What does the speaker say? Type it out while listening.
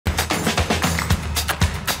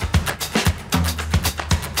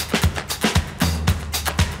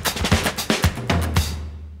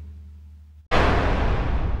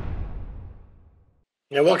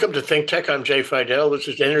Yeah, welcome to ThinkTech. I'm Jay Fidell. This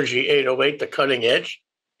is Energy 808, the cutting edge.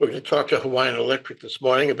 We're going to talk to Hawaiian Electric this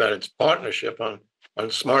morning about its partnership on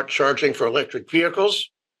smart charging for electric vehicles.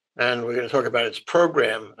 And we're going to talk about its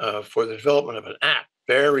program for the development of an app.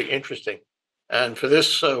 Very interesting. And for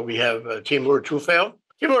this, we have Timur Tufail.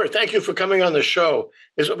 Timur, thank you for coming on the show.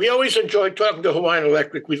 We always enjoy talking to Hawaiian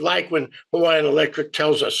Electric. We like when Hawaiian Electric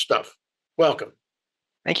tells us stuff. Welcome.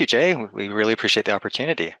 Thank you, Jay. We really appreciate the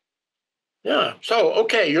opportunity. Yeah. So,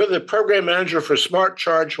 okay, you're the program manager for Smart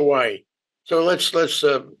Charge Hawaii. So let's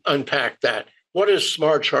unpack that. What is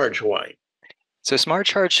Smart Charge Hawaii? So Smart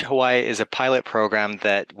Charge Hawaii is a pilot program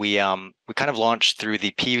that we kind of launched through the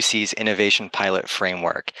PUC's Innovation Pilot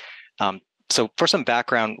Framework. So for some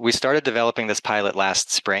background, we started developing this pilot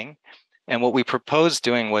last spring, and what we proposed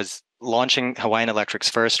doing was launching Hawaiian Electric's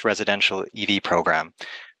first residential EV program.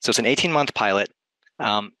 So it's an 18-month pilot,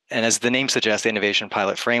 and as the name suggests, the Innovation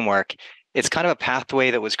Pilot Framework, it's kind of a pathway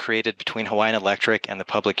that was created between Hawaiian Electric and the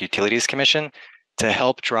Public Utilities Commission to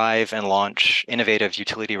help drive and launch innovative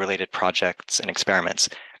utility-related projects and experiments.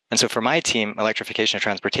 And so for my team, Electrification of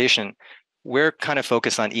Transportation, we're kind of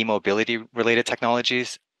focused on e-mobility-related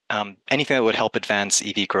technologies, anything that would help advance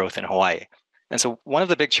EV growth in Hawaii. And so one of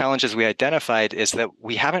the big challenges we identified is that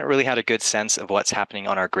we haven't really had a good sense of what's happening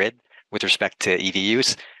on our grid with respect to EV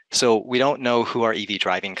use. So we don't know who our EV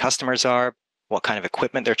driving customers are, what kind of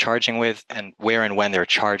equipment they're charging with, and where and when they're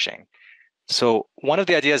charging. So one of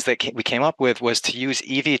the ideas that we came up with was to use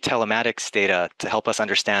EV telematics data to help us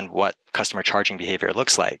understand what customer charging behavior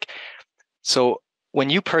looks like. So when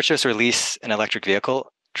you purchase or lease an electric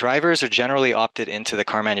vehicle, drivers are generally opted into the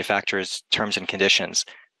car manufacturer's terms and conditions,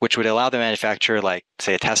 which would allow the manufacturer, like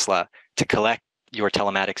say a Tesla, to collect your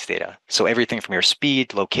telematics data. So everything from your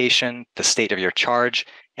speed, location, the state of your charge,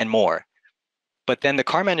 and more. But then the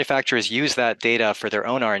car manufacturers use that data for their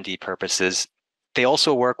own R&D purposes. They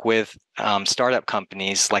also work with startup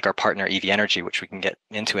companies like our partner EV Energy, which we can get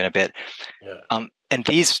into in a bit. Yeah. And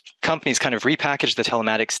these companies kind of repackage the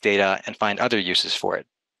telematics data and find other uses for it.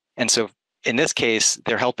 And so in this case,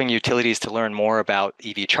 they're helping utilities to learn more about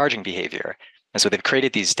EV charging behavior. And so they've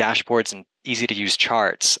created these dashboards and easy to use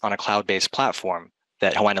charts on a cloud-based platform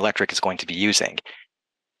that Hawaiian Electric is going to be using.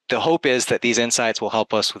 The hope is that these insights will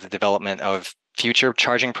help us with the development of future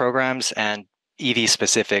charging programs and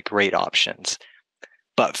EV-specific rate options.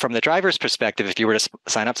 But from the driver's perspective, if you were to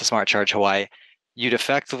sign up to Smart Charge Hawaii, you'd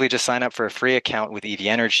effectively just sign up for a free account with EV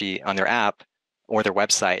Energy on their app or their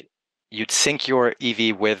website. You'd sync your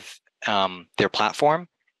EV with their platform,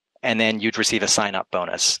 and then you'd receive a sign-up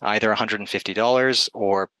bonus, either $150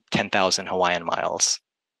 or 10,000 Hawaiian miles.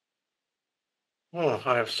 Oh,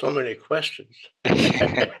 I have so many questions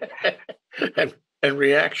and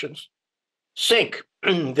reactions. Sync.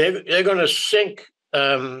 They're going to sync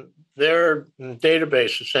their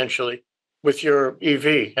database essentially with your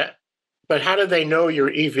EV. But how do they know your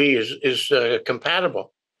EV is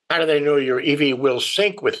compatible? How do they know your EV will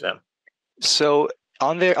sync with them? So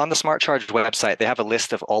on the Smart Charge website, they have a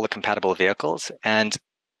list of all the compatible vehicles. And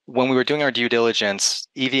when we were doing our due diligence,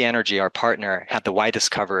 EV Energy, our partner, had the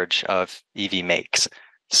widest coverage of EV makes.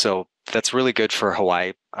 So that's really good for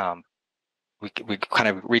Hawaii. We kind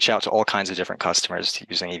of reach out to all kinds of different customers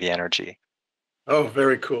using EV Energy. Oh,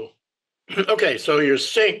 very cool. Okay, so you're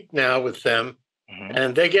synced now with them,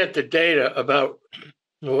 and they get the data about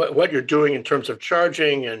what you're doing in terms of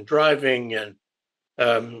charging and driving, and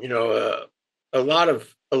a lot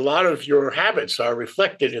of your habits are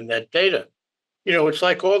reflected in that data. It's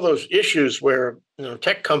like all those issues where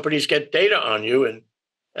tech companies get data on you,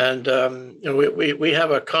 and we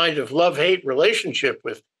have a kind of love-hate relationship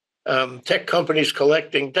with tech companies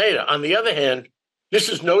collecting data. On the other hand, this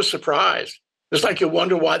is no surprise. It's like you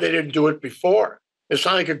wonder why they didn't do it before. It's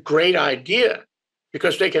not like a great idea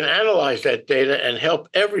because they can analyze that data and help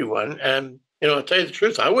everyone. And, I'll tell you the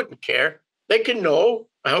truth, I wouldn't care. They can know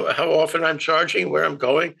how often I'm charging, where I'm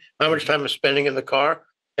going, how much time I'm spending in the car,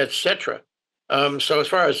 etc. So as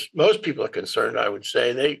far as most people are concerned, I would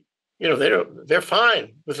say they're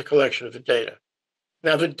fine with the collection of the data.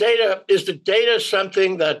 Now, is the data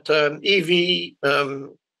something that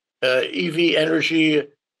EV Energy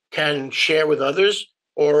can share with others,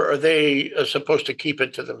 or are they supposed to keep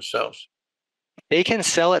it to themselves? They can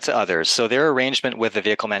sell it to others. So their arrangement with the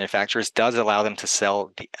vehicle manufacturers does allow them to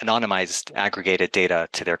sell the anonymized aggregated data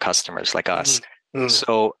to their customers like us. Mm-hmm.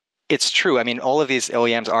 So it's true. I mean, all of these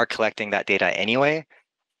OEMs are collecting that data anyway.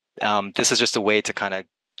 This is just a way to kind of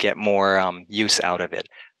get more use out of it.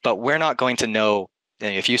 But we're not going to know,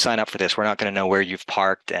 if you sign up for this, we're not going to know where you've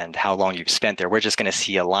parked and how long you've spent there. We're just going to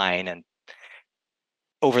see a line. And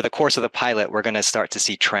over the course of the pilot, we're going to start to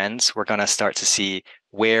see trends. We're going to start to see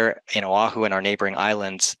where in Oahu and our neighboring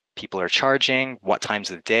islands people are charging, what times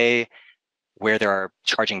of the day, where there are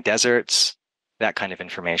charging deserts, that kind of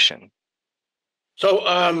information. So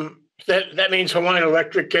that means Hawaiian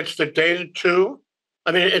Electric gets the data too.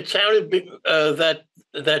 I mean, it sounded that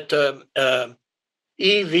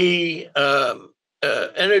EV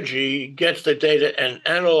energy gets the data and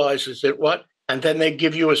analyzes it. What? And then they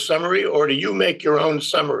give you a summary, or do you make your own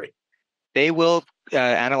summary? They will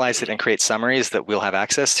analyze it and create summaries that we'll have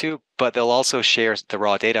access to, but they'll also share the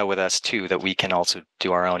raw data with us too that we can also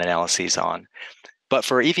do our own analyses on. But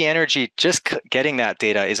for EV energy, just getting that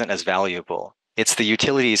data isn't as valuable. It's the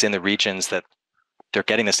utilities in the regions that they're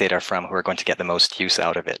getting this data from who are going to get the most use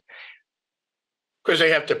out of it. Because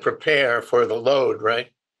they have to prepare for the load, right?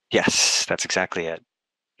 Yes, that's exactly it.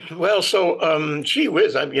 Well, so gee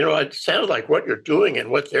whiz, it sounds like what you're doing and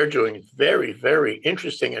what they're doing is very, very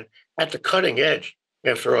interesting and at the cutting edge.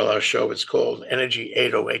 After all, our show is called Energy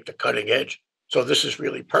 808, the cutting edge. So this is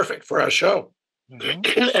really perfect for our show.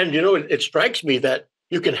 Mm-hmm. And, it strikes me that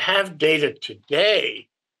you can have data today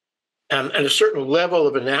and a certain level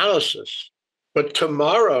of analysis, but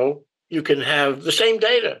tomorrow you can have the same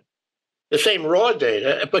data, the same raw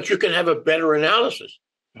data, but you can have a better analysis.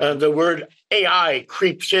 The word AI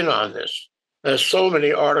creeps in on this. There's so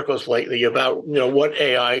many articles lately about what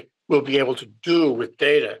AI will be able to do with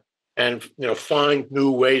data, and find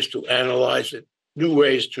new ways to analyze it, new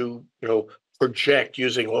ways to project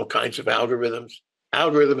using all kinds of algorithms.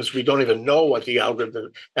 Algorithms we don't even know what the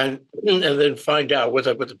algorithm, and then find out what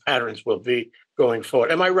the patterns will be going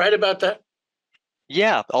forward. Am I right about that?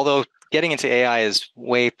 Yeah, although getting into AI is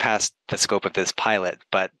way past the scope of this pilot,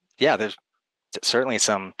 but yeah, there's certainly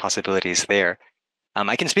some possibilities there.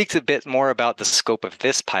 I can speak a bit more about the scope of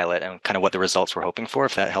this pilot and kind of what the results we're hoping for,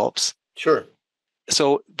 if that helps. Sure.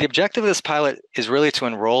 So the objective of this pilot is really to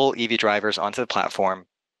enroll EV drivers onto the platform,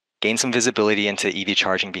 gain some visibility into EV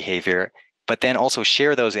charging behavior, but then also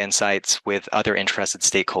share those insights with other interested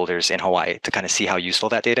stakeholders in Hawaii to kind of see how useful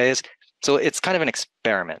that data is. So it's kind of an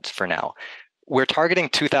experiment for now. We're targeting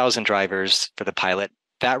 2,000 drivers for the pilot.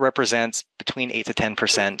 That represents between 8 to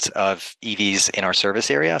 10% of EVs in our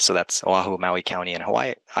service area. So that's Oahu, Maui County, and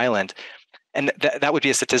Hawaii Island. And that would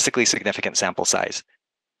be a statistically significant sample size.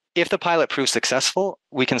 If the pilot proves successful,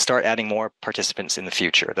 we can start adding more participants in the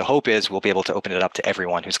future. The hope is we'll be able to open it up to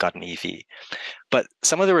everyone who's got an EV. But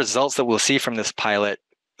some of the results that we'll see from this pilot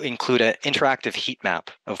include an interactive heat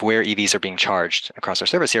map of where EVs are being charged across our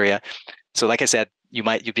service area. So like I said, you'd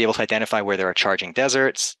be able to identify where there are charging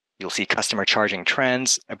deserts. You'll see customer charging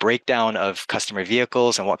trends, a breakdown of customer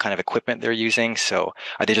vehicles and what kind of equipment they're using. So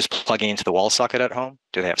are they just plugging into the wall socket at home?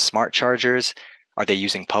 Do they have smart chargers? Are they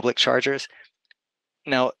using public chargers?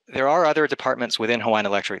 Now, there are other departments within Hawaiian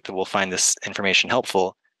Electric that will find this information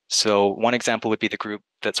helpful. So one example would be the group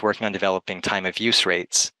that's working on developing time of use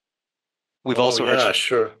rates. We've also heard...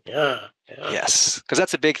 Sure. Yeah. Yes, because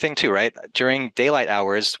that's a big thing too, right? During daylight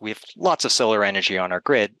hours, we have lots of solar energy on our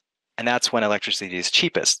grid, and that's when electricity is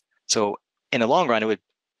cheapest. So in the long run, it would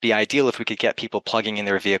be ideal if we could get people plugging in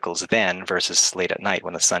their vehicles then versus late at night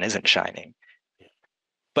when the sun isn't shining.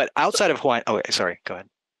 But outside of Hawaii, sorry, go ahead.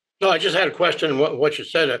 No, I just had a question. What you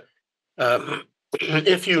said.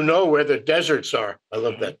 If you know where the deserts are, I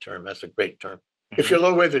love that term. That's a great term. If you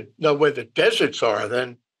know where the deserts are,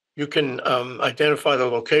 then you can identify the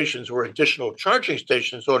locations where additional charging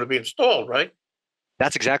stations ought to be installed, right?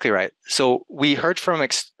 That's exactly right. So we heard from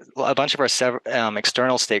a bunch of our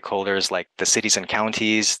external stakeholders, like the cities and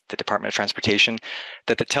counties, the Department of Transportation,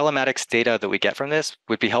 that the telematics data that we get from this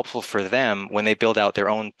would be helpful for them when they build out their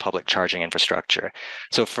own public charging infrastructure.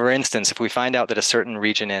 So for instance, if we find out that a certain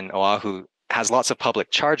region in Oahu has lots of public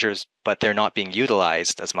chargers, but they're not being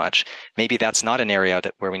utilized as much, maybe that's not an area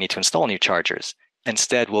where we need to install new chargers.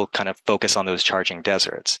 Instead, we'll kind of focus on those charging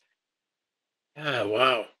deserts. Yeah,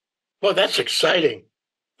 wow. Well, that's exciting.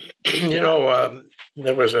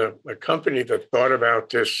 There was a company that thought about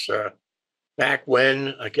this back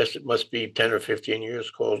when, I guess it must be 10 or 15 years,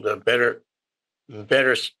 called Better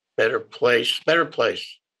Place.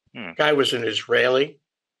 Guy was an Israeli.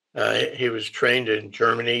 He was trained in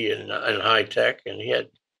Germany in high tech, and he had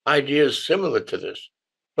ideas similar to this.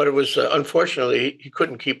 But it was, unfortunately, he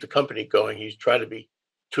couldn't keep the company going. He tried to be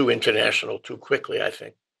too international too quickly, I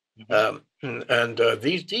think. Mm-hmm.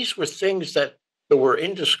 These were things that were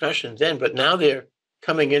in discussion then, but now they're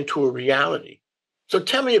coming into a reality. So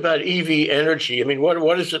tell me about EV energy. I mean,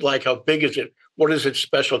 what is it like? How big is it? What is its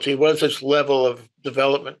specialty? What is its level of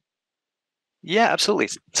development? Yeah, absolutely.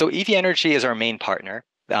 So EV Energy is our main partner.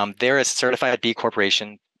 They're a certified B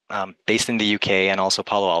Corporation. based in the UK and also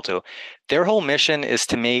Palo Alto. Their whole mission is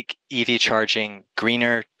to make EV charging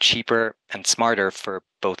greener, cheaper, and smarter for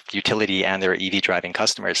both utility and their EV driving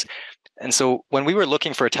customers. And so when we were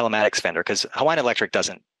looking for a telematics vendor, because Hawaiian Electric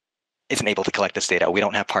isn't able to collect this data, we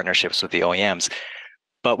don't have partnerships with the OEMs,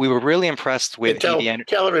 but we were really impressed with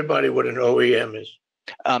tell everybody what an OEM is.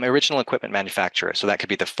 Original equipment manufacturer. So that could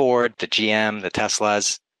be the Ford, the GM, the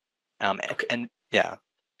Teslas, Okay. and yeah.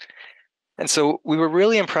 And so we were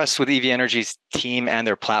really impressed with EV Energy's team and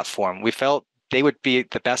their platform. We felt they would be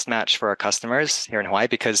the best match for our customers here in Hawaii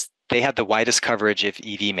because they had the widest coverage of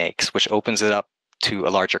EV makes, which opens it up to a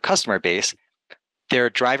larger customer base. Their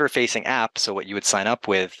driver-facing app, so what you would sign up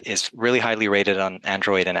with, is really highly rated on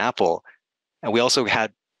Android and Apple. And we also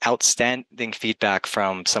had outstanding feedback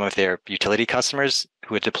from some of their utility customers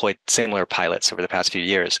who had deployed similar pilots over the past few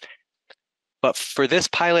years. But for this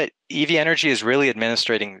pilot, EV Energy is really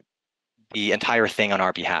administrating the entire thing on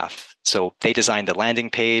our behalf. So they designed the landing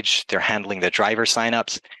page, they're handling the driver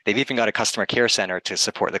signups, they've even got a customer care center to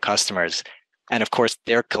support the customers. And of course,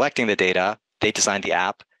 they're collecting the data, they designed the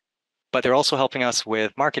app, but they're also helping us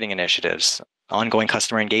with marketing initiatives, ongoing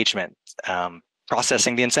customer engagement,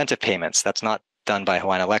 processing the incentive payments. That's not done by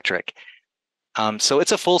Hawaiian Electric. So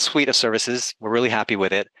it's a full suite of services. We're really happy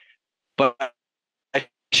with it. But I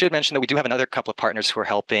should mention that we do have another couple of partners who are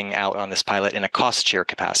helping out on this pilot in a cost share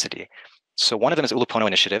capacity. So one of them is Ulupono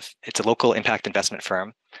Initiative. It's a local impact investment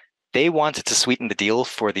firm. They wanted to sweeten the deal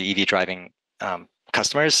for the EV driving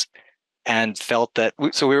customers and felt that,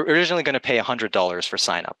 so we were originally going to pay $100 for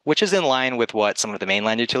sign up, which is in line with what some of the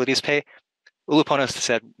mainland utilities pay. Ulupono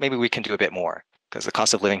said, maybe we can do a bit more because the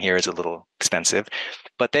cost of living here is a little expensive.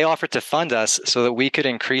 But they offered to fund us so that we could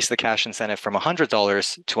increase the cash incentive from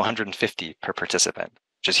 $100 to $150 per participant,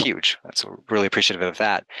 which is huge. That's really appreciative of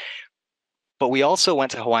that. But we also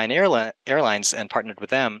went to Hawaiian Airlines and partnered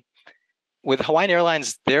with them. With Hawaiian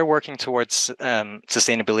Airlines, they're working towards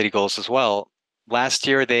sustainability goals as well. Last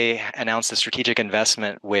year, they announced a strategic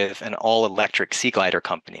investment with an all-electric sea glider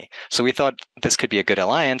company. So we thought this could be a good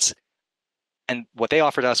alliance. And what they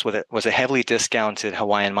offered us was a heavily discounted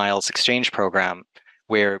Hawaiian Miles exchange program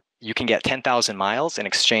where you can get 10,000 miles in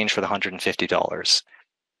exchange for the $150.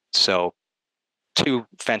 So two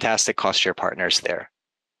fantastic cost share partners there.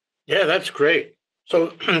 Yeah, that's great.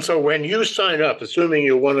 So, so when you sign up, assuming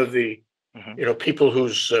you're one of the people who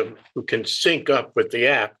can sync up with the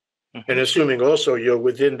app, and assuming also you're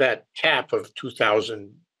within that cap of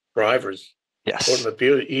 2,000 drivers, yes,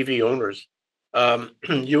 automobile EV owners,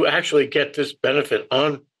 you actually get this benefit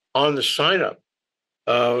on the sign up.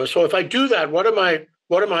 So if I do that, what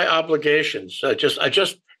are my obligations? I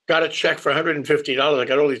just got a check for $150. I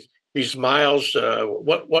got all these miles.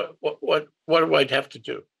 What do I have to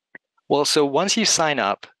do? Well, so once you sign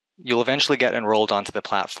up, you'll eventually get enrolled onto the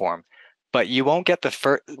platform, but you won't get the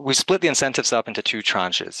first. We split the incentives up into two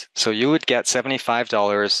tranches. So you would get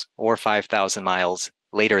 $75 or 5,000 miles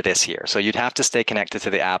later this year. So you'd have to stay connected to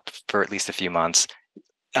the app for at least a few months.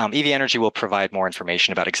 EV Energy will provide more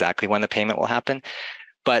information about exactly when the payment will happen,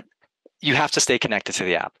 but you have to stay connected to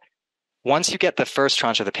the app. Once you get the first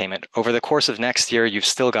tranche of the payment, over the course of next year, you've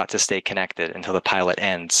still got to stay connected until the pilot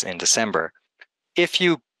ends in December. If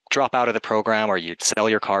you drop out of the program or you sell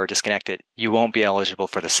your car or disconnect it, you won't be eligible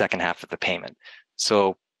for the second half of the payment.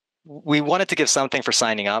 So we wanted to give something for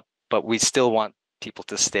signing up, but we still want people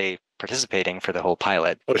to stay participating for the whole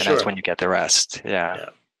pilot. Oh, and sure. That's when you get the rest. Yeah.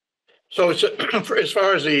 So it's as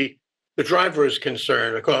far as the driver is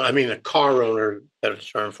concerned, I mean, the car owner, that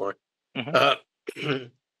it's term for it,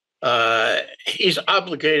 he's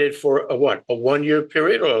obligated for a 1-year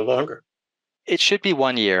period or longer? It should be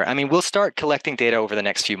 1 year. I mean, we'll start collecting data over the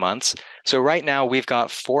next few months. So right now we've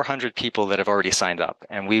got 400 people that have already signed up,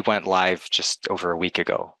 and we went live just over a week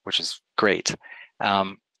ago, which is great.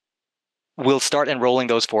 We'll start enrolling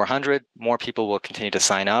those 400. More people will continue to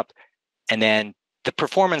sign up. And then the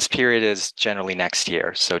performance period is generally next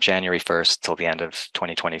year. So January 1st till the end of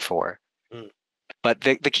 2024. But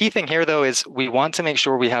the key thing here, though, is we want to make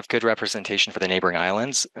sure we have good representation for the neighboring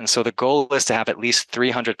islands. And so the goal is to have at least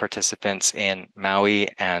 300 participants in Maui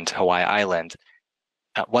and Hawaii Island.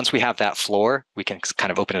 Once we have that floor, we can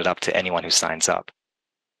kind of open it up to anyone who signs up.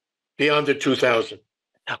 Beyond the 2,000?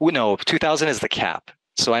 No, 2,000 is the cap.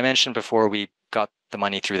 So I mentioned before we got the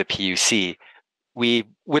money through the PUC. We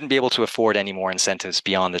wouldn't be able to afford any more incentives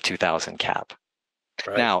beyond the 2,000 cap.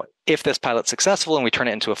 Right. Now, if this pilot's successful and we turn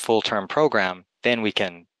it into a full-term program, then we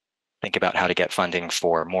can think about how to get funding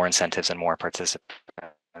for more incentives and more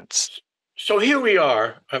participants. So here we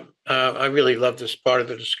are. I really love this part of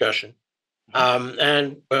the discussion.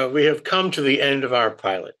 And we have come to the end of our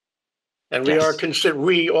pilot. And we are Yes.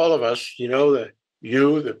 considered, all of us, the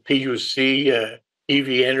PUC,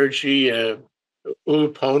 EV Energy,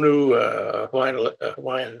 Uluponu,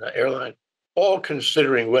 Hawaiian Airline, all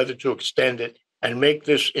considering whether to extend it and make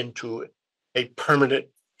this into a permanent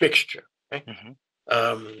fixture. Okay? Hmm.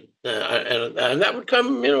 And that would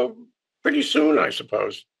come, pretty soon, I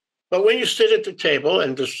suppose. But when you sit at the table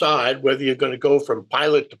and decide whether you're going to go from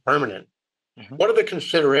pilot to permanent, Hmm. what are the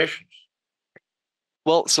considerations?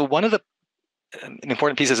 Well, so one of the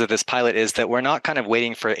important pieces of this pilot is that we're not kind of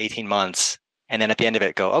waiting for 18 months and then at the end of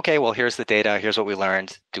it go, okay, well, here's the data, here's what we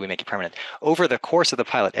learned, do we make it permanent? Over the course of the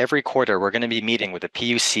pilot, every quarter, we're going to be meeting with the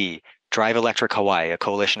PUC, Drive Electric Hawaii, a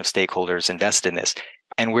coalition of stakeholders invested in this,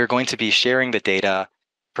 and we're going to be sharing the data,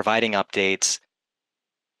 providing updates,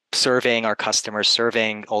 surveying our customers,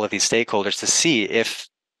 surveying all of these stakeholders to see if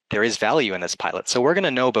there is value in this pilot. So we're going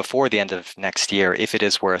to know before the end of next year if it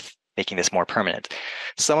is worth making this more permanent.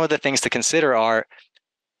 Some of the things to consider are,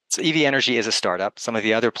 so EV Energy is a startup. Some of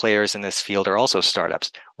the other players in this field are also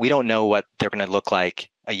startups. We don't know what they're going to look like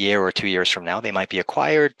a year or 2 years from now. They might be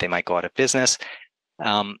acquired. They might go out of business.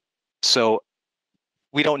 So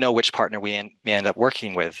we don't know which partner we end up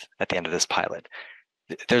working with at the end of this pilot.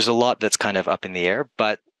 There's a lot that's kind of up in the air,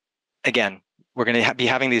 but again, we're going to be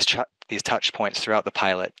having these touch points throughout the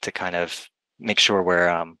pilot to kind of make sure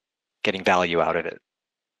we're getting value out of it.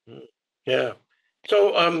 Yeah.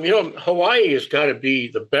 So, Hawaii has got to be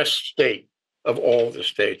the best state of all the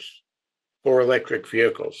states for electric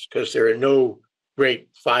vehicles because there are no great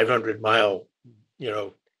 500-mile,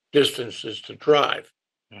 distances to drive.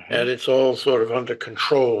 Mm-hmm. And it's all sort of under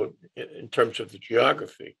control in terms of the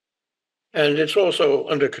geography. And it's also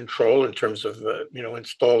under control in terms of,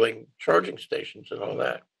 installing charging stations and all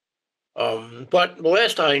that. But the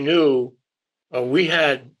last I knew, we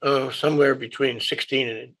had somewhere between 16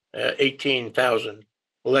 and 18,000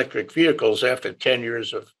 electric vehicles after 10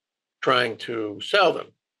 years of trying to sell them.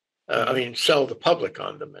 Sell the public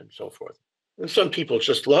on them and so forth. And some people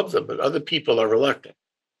just love them, but other people are reluctant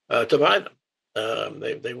to buy them.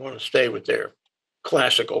 They want to stay with their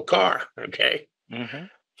classical car, okay? Mm-hmm.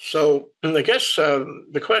 So I guess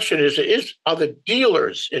the question are the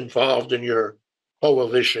dealers involved in your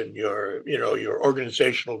coalition, your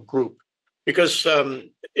organizational group? Because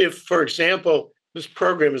if, for example, this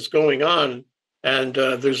program is going on and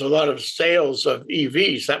there's a lot of sales of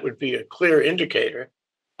EVs, that would be a clear indicator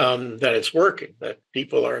that it's working, that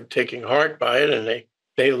people are taking heart by it and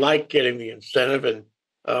they like getting the incentive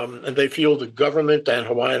and they feel the government and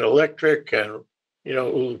Hawaiian Electric and,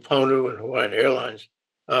 Uluponu and Hawaiian Airlines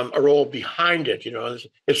are all behind it.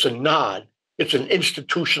 It's a nod. It's an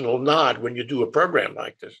institutional nod when you do a program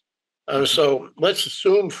like this. So let's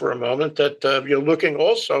assume for a moment that you're looking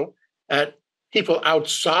also at people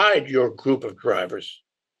outside your group of drivers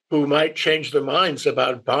who might change their minds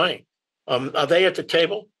about buying. Are they at the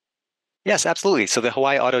table? Yes, absolutely. So the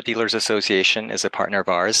Hawaii Auto Dealers Association is a partner of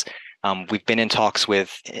ours. We've been in talks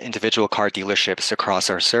with individual car dealerships across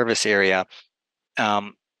our service area.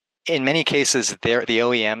 In many cases, the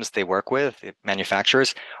OEMs they work with, the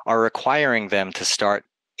manufacturers, are requiring them to start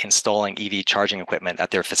installing EV charging equipment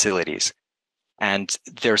at their facilities. And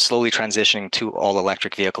they're slowly transitioning to all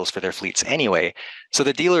electric vehicles for their fleets anyway. So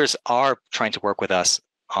the dealers are trying to work with us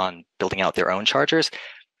on building out their own chargers.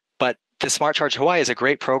 But the Smart Charge Hawaii is a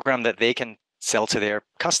great program that they can sell to their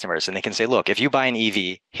customers. And they can say, look, if you buy an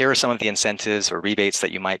EV, here are some of the incentives or rebates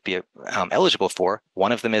that you might be eligible for.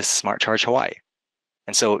 One of them is Smart Charge Hawaii.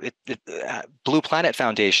 And so Blue Planet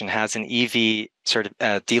Foundation has an EV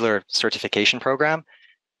dealer certification program.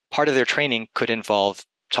 Part of their training could involve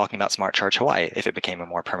talking about Smart Charge Hawaii if it became a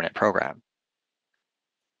more permanent program.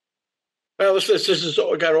 Well, this has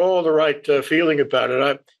got all the right feeling about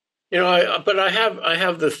it. But I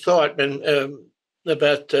have the thought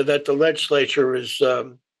about that the legislature is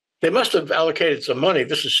they must have allocated some money.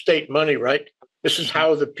 This is state money, right? This is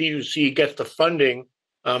how the PUC gets the funding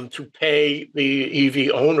to pay the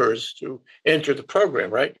EV owners to enter the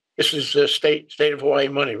program, right? This is state of Hawaii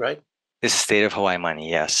money, right? This is state of Hawaii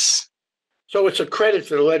money, yes. So it's a credit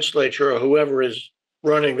to the legislature or whoever is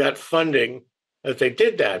running that funding that they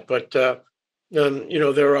did that. But,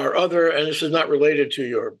 there are other, and this is not related to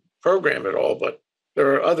your program at all, but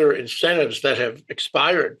there are other incentives that have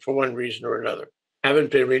expired for one reason or another,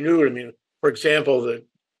 haven't been renewed. For example, the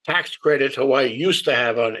tax credit Hawaii used to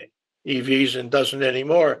have on EVs and doesn't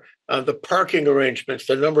anymore, the parking arrangements,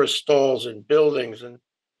 the number of stalls in buildings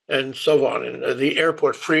and so on, and the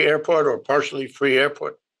airport, free airport or partially free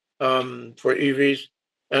airport for EVs.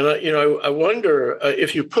 And I wonder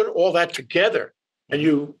if you put all that together and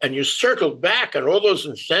you circled back on all those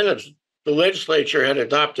incentives the legislature had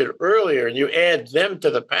adopted earlier, and you add them to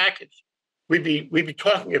the package, we'd be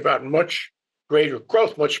talking about much greater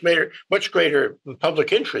growth, much greater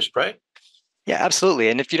public interest, right? Yeah, absolutely.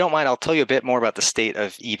 And if you don't mind, I'll tell you a bit more about the state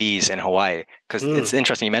of EVs in Hawaii, because it's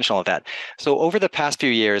interesting you mentioned all of that. So over the past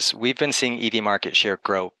few years, we've been seeing EV market share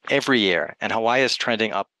grow every year, and Hawaii is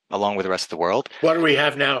trending up along with the rest of the world. What do we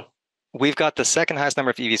have now? We've got the second highest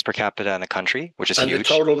number of EVs per capita in the country, which is and huge.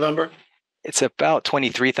 The total number? It's about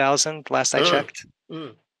 23,000 last I checked.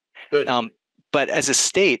 Good. But as a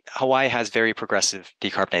state, Hawaii has very progressive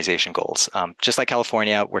decarbonization goals. Just like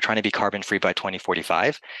California, we're trying to be carbon free by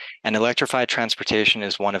 2045, and electrified transportation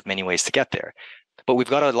is one of many ways to get there. But we've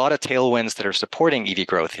got a lot of tailwinds that are supporting EV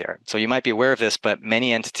growth here. So you might be aware of this, but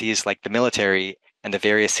many entities like the military and the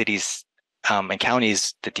various cities and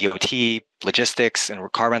counties, the DOT, logistics, and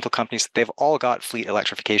car rental companies, they've all got fleet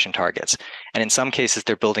electrification targets. And in some cases,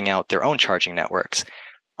 they're building out their own charging networks.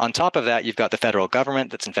 On top of that, you've got the federal government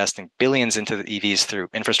that's investing billions into the EVs through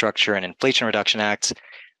infrastructure and Inflation Reduction Acts.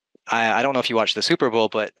 I don't know if you watched the Super Bowl,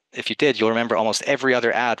 but if you did, you'll remember almost every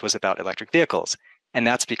other ad was about electric vehicles. And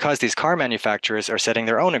that's because these car manufacturers are setting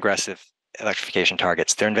their own aggressive electrification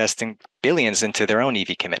targets. They're investing billions into their own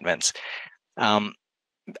EV commitments.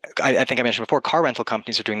 I think I mentioned before, car rental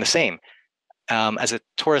companies are doing the same. As a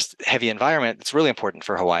tourist-heavy environment, it's really important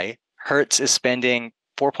for Hawaii. Hertz is spending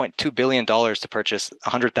 $4.2 billion to purchase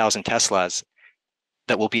 100,000 Teslas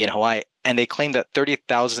that will be in Hawaii, and they claim that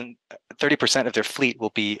 30% of their fleet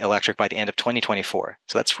will be electric by the end of 2024.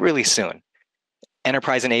 So that's really soon.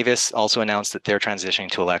 Enterprise and Avis also announced that they're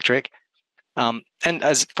transitioning to electric. And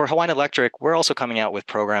as for Hawaiian Electric, we're also coming out with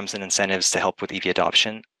programs and incentives to help with EV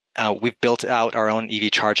adoption. We've built out our own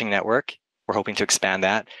EV charging network. We're hoping to expand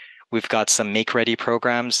that. We've got some make-ready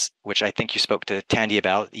programs, which I think you spoke to Tandy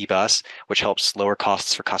about, eBus, which helps lower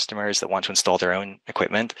costs for customers that want to install their own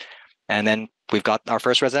equipment. And then we've got our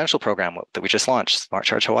first residential program that we just launched, Smart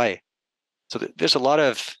Charge Hawaii. So there's a lot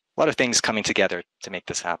of things coming together to make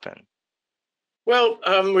this happen. Well,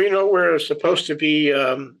 we're supposed to be,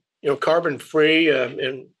 carbon free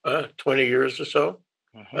in 20 years or so.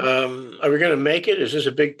 Mm-hmm. Are we going to make it? Is this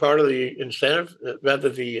a big part of the incentive, rather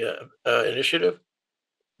the initiative?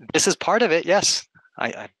 This is part of it, yes.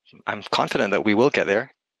 I'm confident that we will get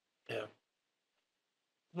there. Yeah.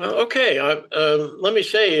 Well, okay. Let me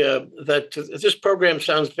say that this program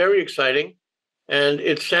sounds very exciting, and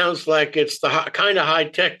it sounds like it's the kind of high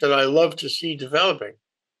tech that I love to see developing.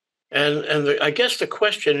 And I guess the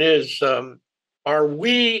question is, are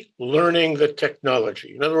we learning the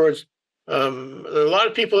technology? In other words, a lot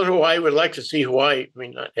of people in Hawaii would like to see Hawaii. I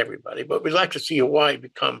mean, not everybody, but we'd like to see Hawaii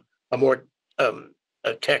become a more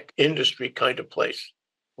a tech industry kind of place,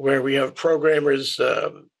 where we have programmers,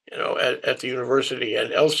 at the university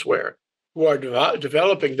and elsewhere who are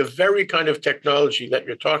developing the very kind of technology that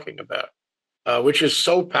you're talking about, which is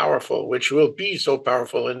so powerful, which will be so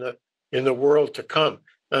powerful in the world to come.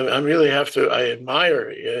 I admire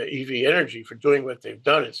EV Energy for doing what they've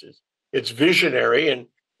done. It's visionary,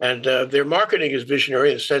 and their marketing is visionary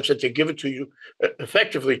in the sense that they give it to you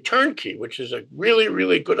effectively turnkey, which is a really,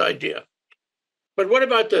 really good idea. But what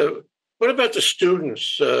about the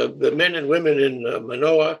students, the men and women in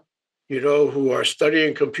Manoa, who are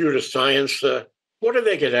studying computer science? What do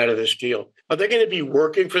they get out of this deal? Are they going to be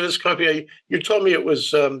working for this company? You told me it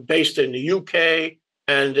was based in the UK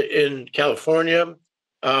and in California.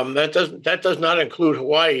 That does not include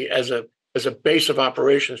Hawaii as a base of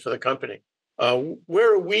operations for the company.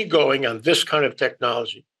 Where are we going on this kind of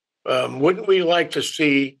technology? Wouldn't we like to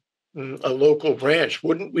see a local branch?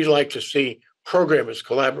 Wouldn't we like to see programmers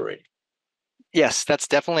collaborating? Yes, that's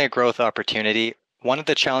definitely a growth opportunity. One of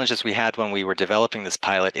the challenges we had when we were developing this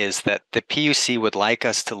pilot is that the PUC would like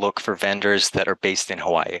us to look for vendors that are based in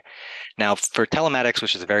Hawaii. Now, for telematics,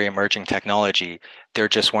 which is a very emerging technology, there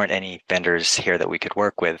just weren't any vendors here that we could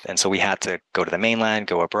work with. And so we had to go to the mainland,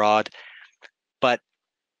 go abroad. But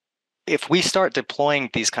if we start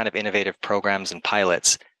deploying these kind of innovative programs and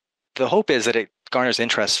pilots, the hope is that it garners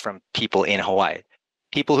interest from people in Hawaii.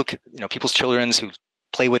 People who, people's children who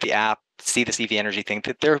play with the app, see this EV Energy thing,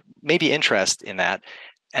 that there may be interest in that.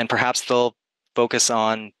 And perhaps they'll focus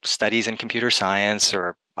on studies in computer science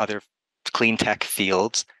or other clean tech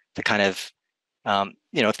fields to kind of,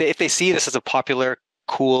 if they see this as a popular,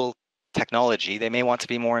 cool technology, they may want to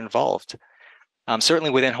be more involved. Certainly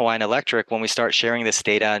within Hawaiian Electric, when we start sharing this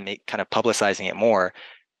data and kind of publicizing it more,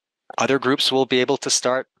 other groups will be able to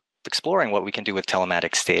start exploring what we can do with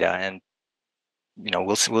telematics data. And,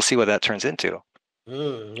 we'll see what that turns into.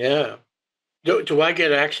 Yeah. Do I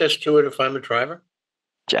get access to it if I'm a driver?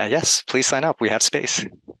 Yeah, yes, please sign up. We have space.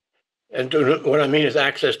 And what I mean is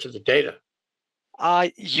access to the data.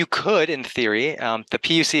 You could, in theory. The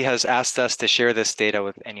PUC has asked us to share this data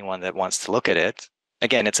with anyone that wants to look at it.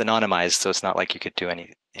 Again, it's anonymized, so it's not like you could do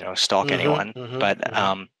any, stalk anyone. But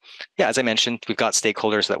yeah, as I mentioned, we've got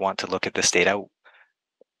stakeholders that want to look at this data.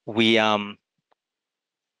 We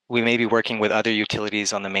may be working with other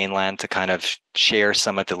utilities on the mainland to kind of share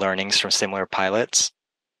some of the learnings from similar pilots.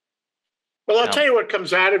 Well, I'll tell you what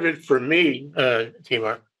comes out of it for me,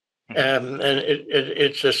 Timur. And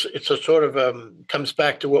it's a sort of comes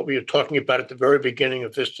back to what we were talking about at the very beginning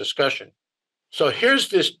of this discussion. So here's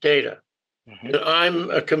this data. I'm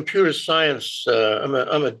a computer science. I'm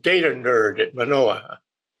a data nerd at Manoa,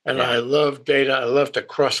 and I love data. I love to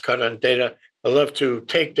cross-cut on data. I love to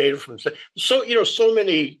take data from so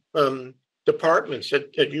many departments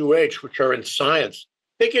at UH which are in science.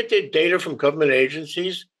 They get their data from government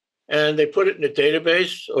agencies, and they put it in a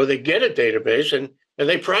database, or they get a database, and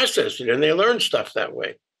they process it, and they learn stuff that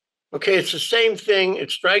way. Okay, it's the same thing. It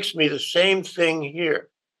strikes me the same thing here.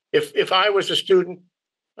 If I was a student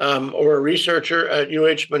or a researcher at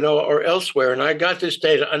UH Manoa or elsewhere, and I got this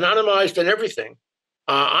data anonymized and everything,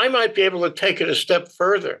 I might be able to take it a step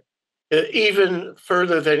further, even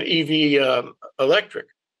further than EV electric.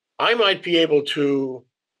 I might be able to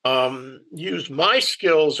use my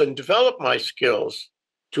skills and develop my skills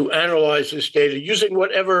to analyze this data using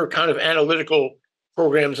whatever kind of analytical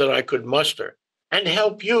programs that I could muster and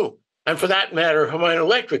help you. And for that matter, Hawaiian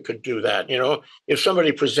Electric could do that. If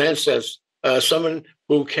somebody presents as someone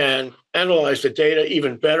who can analyze the data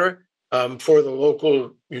even better for the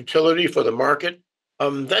local utility, for the market,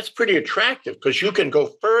 that's pretty attractive because you can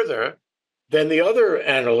go further than the other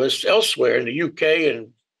analysts elsewhere in the UK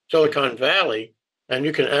and Silicon Valley, and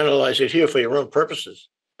you can analyze it here for your own purposes,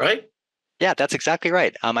 right? Yeah, that's exactly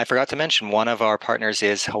right. I forgot to mention one of our partners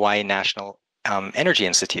is Hawaii National Energy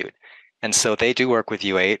Institute. And so they do work with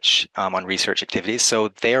UH on research activities. So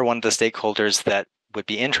they are one of the stakeholders that would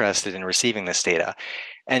be interested in receiving this data.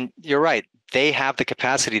 And you're right, they have the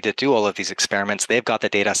capacity to do all of these experiments. They've got the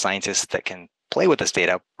data scientists that can play with this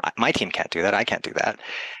data. My team can't do that. I can't do that.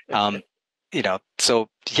 Okay. So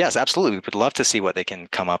yes, absolutely. We would love to see what they can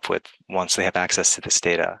come up with once they have access to this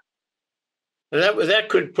data. And that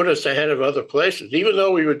could put us ahead of other places, even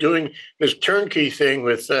though we were doing this turnkey thing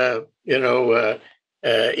with, EV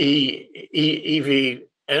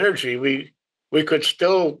energy. We could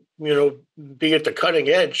still, be at the cutting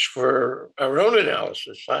edge for our own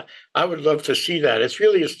analysis. I would love to see that. It's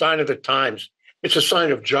really a sign of the times. It's a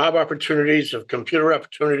sign of job opportunities, of computer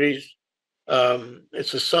opportunities.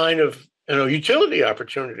 It's a sign of utility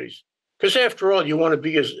opportunities. Because after all, you want to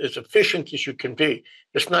be as efficient as you can be.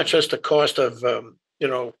 It's not just the cost of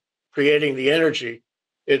creating the energy.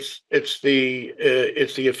 It's the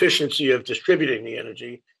efficiency of distributing the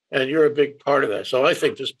energy, and you're a big part of that. So I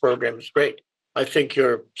think this program is great. I think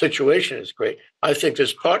your situation is great. I think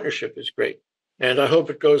this partnership is great, and I hope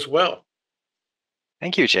it goes well.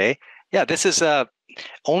 Thank you, Jay. Yeah, this is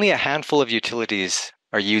only a handful of utilities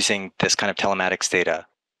are using this kind of telematics data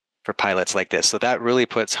for pilots like this. So that really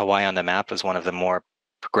puts Hawaii on the map as one of the more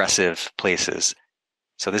progressive places.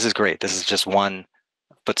 So this is great. This is just one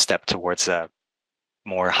footstep towards a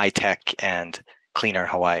more high-tech and cleaner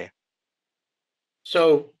Hawaii.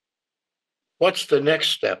 So what's the next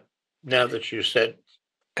step now that you said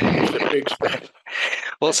it's a big step?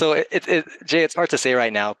 Well, so Jay, it's hard to say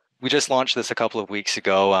right now. We just launched this a couple of weeks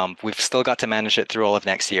ago. We've still got to manage it through all of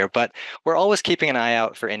next year, but we're always keeping an eye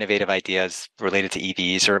out for innovative ideas related to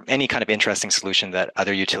EVs or any kind of interesting solution that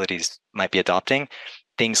other utilities might be adopting.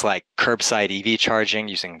 Things like curbside EV charging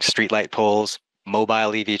using streetlight poles,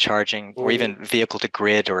 mobile EV charging, or even vehicle to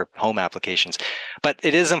grid or home applications. But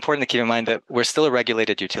it is important to keep in mind that we're still a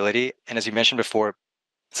regulated utility. And as you mentioned before,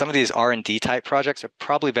 some of these R&D type projects are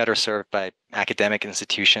probably better served by academic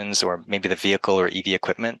institutions or maybe the vehicle or EV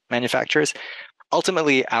equipment manufacturers.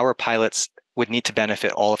 Ultimately, our pilots would need to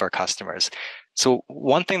benefit all of our customers. So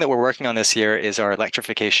one thing that we're working on this year is our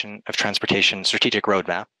electrification of transportation strategic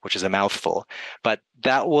roadmap, which is a mouthful, but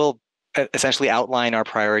that will essentially outline our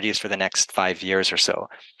priorities for the next 5 years or so.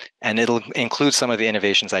 And it'll include some of the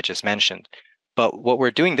innovations I just mentioned. But what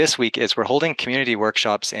we're doing this week is we're holding community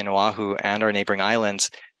workshops in Oahu and our neighboring islands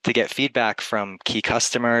to get feedback from key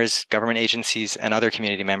customers, government agencies, and other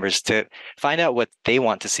community members to find out what they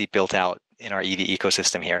want to see built out in our EV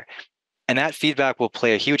ecosystem here. And that feedback will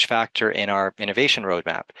play a huge factor in our innovation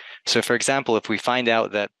roadmap. So for example, if we find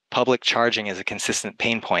out that public charging is a consistent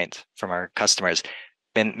pain point from our customers,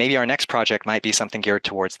 then maybe our next project might be something geared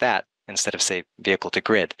towards that instead of, say, vehicle to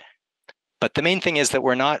grid. But the main thing is that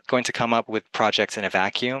we're not going to come up with projects in a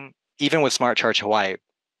vacuum. Even with Smart Charge Hawaii,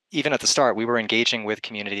 even at the start, we were engaging with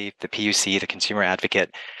community, the PUC, the consumer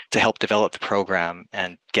advocate, to help develop the program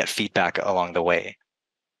and get feedback along the way.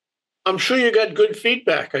 I'm sure you got good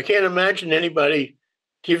feedback. I can't imagine anybody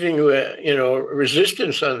giving you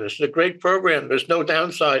resistance on this. It's a great program. There's no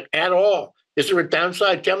downside at all. Is there a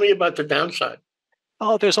downside? Tell me about the downside.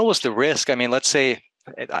 Oh, there's always the risk. I mean, let's say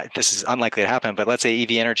this is unlikely to happen, but let's say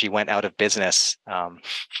EV Energy went out of business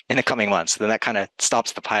in the coming months. Then that kind of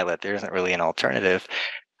stops the pilot. There isn't really an alternative.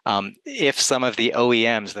 If some of the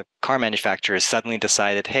OEMs, the car manufacturers, suddenly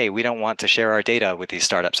decided, hey, we don't want to share our data with these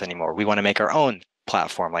startups anymore. We want to make our own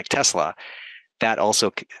platform like Tesla. That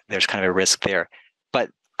also, there's kind of a risk there. But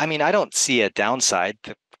I mean, I don't see a downside.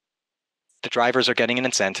 The drivers are getting an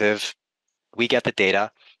incentive. We get the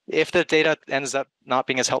data. If the data ends up not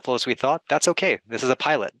being as helpful as we thought, that's okay. This is a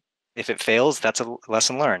pilot. If it fails, that's a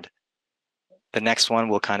lesson learned. The next one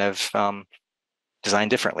will kind of design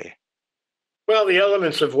differently. Well, the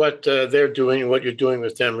elements of what they're doing and what you're doing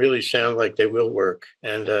with them really sound like they will work,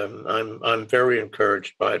 and I'm very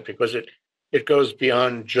encouraged by it because it goes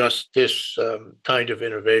beyond just this kind of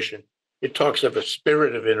innovation. It talks of a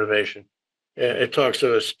spirit of innovation. It talks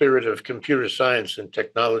of a spirit of computer science and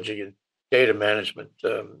technology and data management.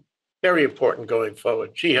 Very important going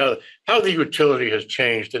forward. Gee, how the utility has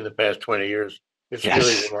changed in the past 20 years. It's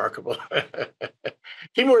really remarkable.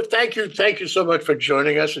 Timur, thank you so much for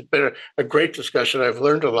joining us. It's been a great discussion. I've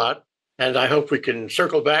learned a lot, and I hope we can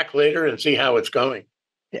circle back later and see how it's going.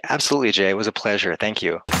 Yeah, absolutely, Jay. It was a pleasure. Thank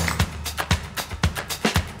you.